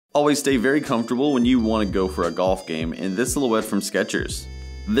Always stay very comfortable when you want to go for a golf game in this silhouette from Skechers.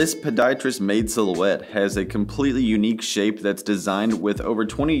 This podiatrist-made silhouette has a completely unique shape that's designed with over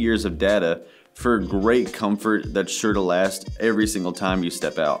 20 years of data for great comfort that's sure to last every single time you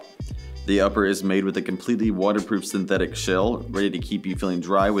step out. The upper is made with a completely waterproof synthetic shell, ready to keep you feeling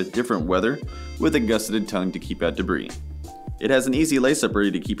dry with different weather, with a gusseted tongue to keep out debris. It has an easy lace-up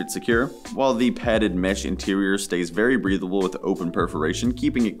ready to keep it secure, while the padded mesh interior stays very breathable with open perforation,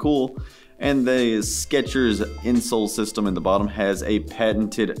 keeping it cool, and the Skechers insole system in the bottom has a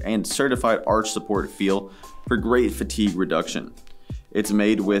patented and certified arch support feel for great fatigue reduction. It's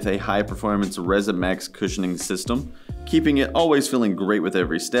made with a high-performance Resamax cushioning system, keeping it always feeling great with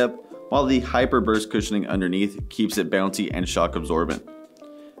every step, while the hyper-burst cushioning underneath keeps it bouncy and shock absorbent.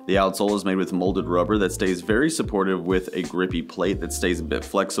 The outsole is made with molded rubber that stays very supportive with a grippy plate that stays a bit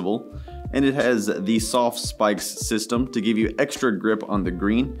flexible, and it has the Softspikes system to give you extra grip on the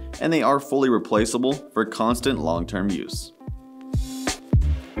green, and they are fully replaceable for constant long-term use.